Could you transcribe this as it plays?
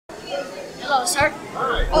Hello, sir.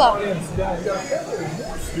 Hello.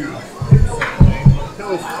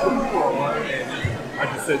 Tell us who you are. I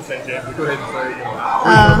just said St. James, but go ahead and say,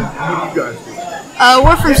 what do you guys do?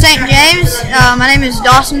 We're from St. James. My name is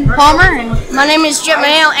Dawson Palmer. And my name is Jim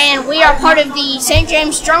Mayo, and we are part of the St.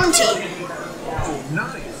 James drone team. Oh,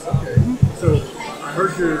 nice. Okay. So I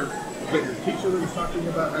heard your teacher that was talking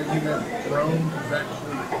about how you have drones is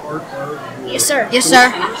actually part of your... Yes, sir. Yes,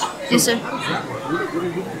 sir. Yes, sir.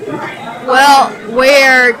 Well,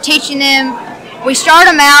 we're teaching them. We start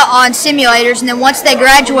them out on simulators, and then once they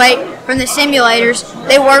graduate from the simulators,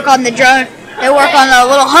 they work on the drone. They work on a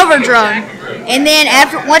little hover drone, and then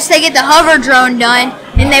once they get the hover drone done,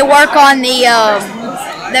 then they work on the.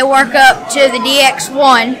 They work up to the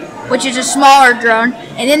DX1, which is a smaller drone,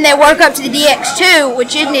 and then they work up to the DX2,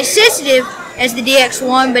 which isn't as sensitive as the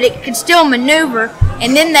DX1, but it can still maneuver.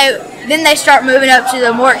 And then they start moving up to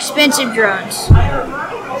the more expensive drones.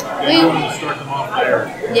 You want to start them off there.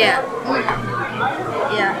 Yeah.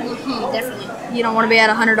 Yeah. Definitely. You don't want to be at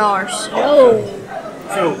 $100. No.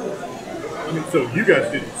 So you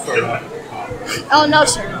guys didn't start out. Oh, no,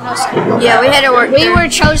 sir. No, sir. Yeah, we had to work. We were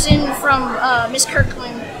chosen from Miss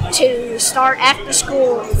Kirkland to start after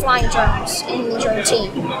school flying drones in the drone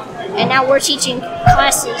team. And now we're teaching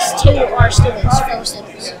classes to our students, fellow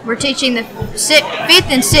students. We're teaching the 5th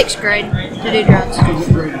and 6th grade to do drones. So what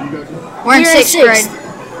grade are you guys in? We're in 6th grade.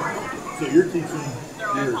 So you're teaching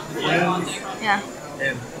your friends Yeah.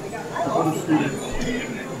 and other students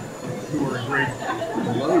who are in grades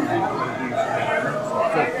below you how to do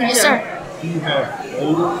drones. Yes, sir. Do you have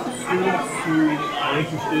older students who are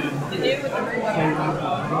interested in playing with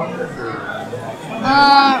drones?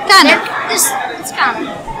 Kind of. It's kind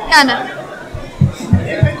of. Kind of.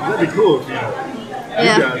 That'd be cool if you guys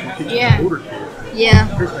were teaching older kids. Yeah.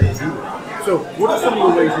 Here's how you do it. So what are some of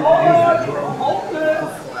the ways that you use the drone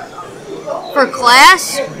For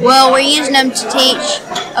class, well, we're using them to teach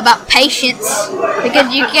about patience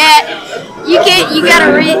because you gotta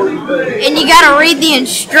read the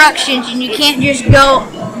instructions, and you can't just go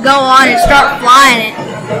on and start flying it.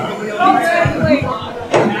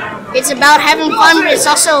 It's about having fun, but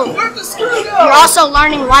you're also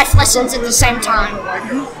learning life lessons at the same time.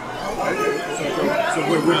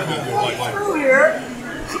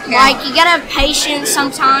 Like, you gotta have patience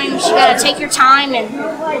sometimes, you gotta take your time and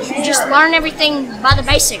just learn everything by the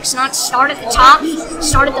basics, not start at the top,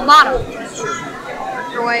 start at the bottom.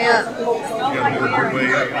 Your way up. You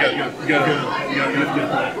gotta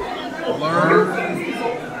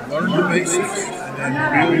learn the basics, and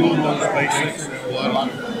then build on those basics. One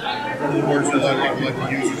of the words that I like to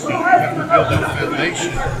use is you have to build that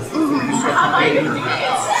foundation before you start building your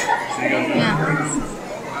house. So you gotta learn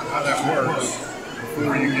how that works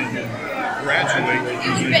before you can graduate to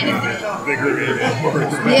using it bigger and more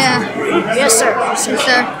expensive. Yeah. Yes, sir. Yes, sir.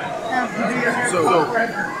 So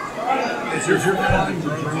as you're building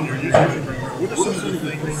drones and you're using drones, what are some of the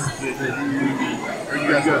things that are you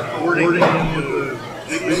guys recording the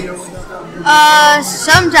video?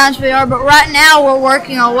 Sometimes we are, but right now we're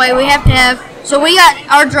working on a way we have to have. So we got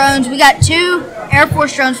our drones. We got 2 Air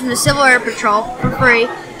Force drones from the Civil Air Patrol for free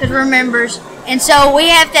because we're members. And so we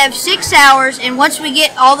have to have 6 hours, and once we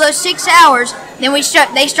get all those 6 hours, then they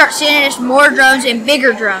start sending us more drones and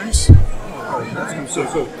bigger drones. So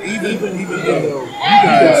even though you guys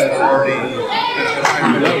are already at a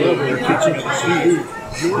higher level, they're teaching other students,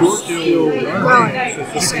 you're still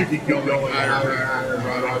learning, so you could be going higher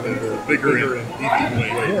right on the bigger and even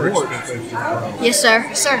way more expensive drones. Yes, sir.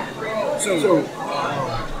 Yes, sir. So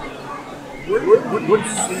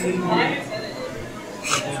what's the...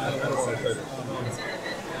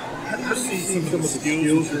 How do you see some of the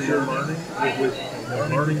skills that you're learning with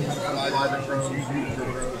learning to fly drones, using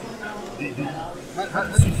drones? How do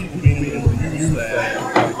you see people being able to use that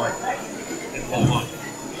in life?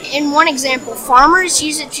 In one example, farmers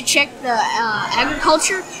use it to check the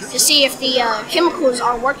agriculture to see if the chemicals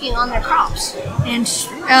are working on their crops. And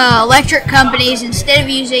electric companies, instead of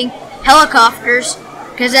using helicopters,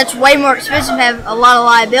 because that's way more expensive, have a lot of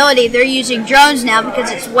liability, they're using drones now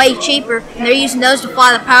because it's way cheaper, and they're using those to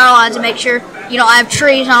fly the power lines and make sure you don't have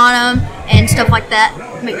trees on them and stuff like that,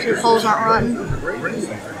 make sure the poles aren't rotten.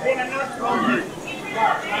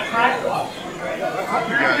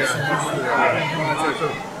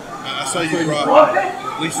 I saw you brought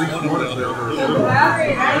at least one of them.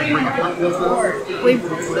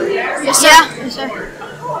 Yes, sir. Yes, sir.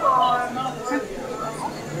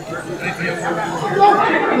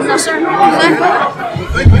 No, sir.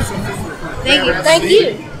 Thank you so much. Thank you. Thank you.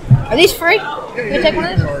 Are these free? Can we take one of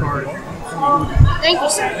these? Thank you,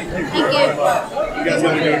 sir. Thank you. You guys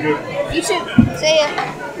have a good You too. See ya.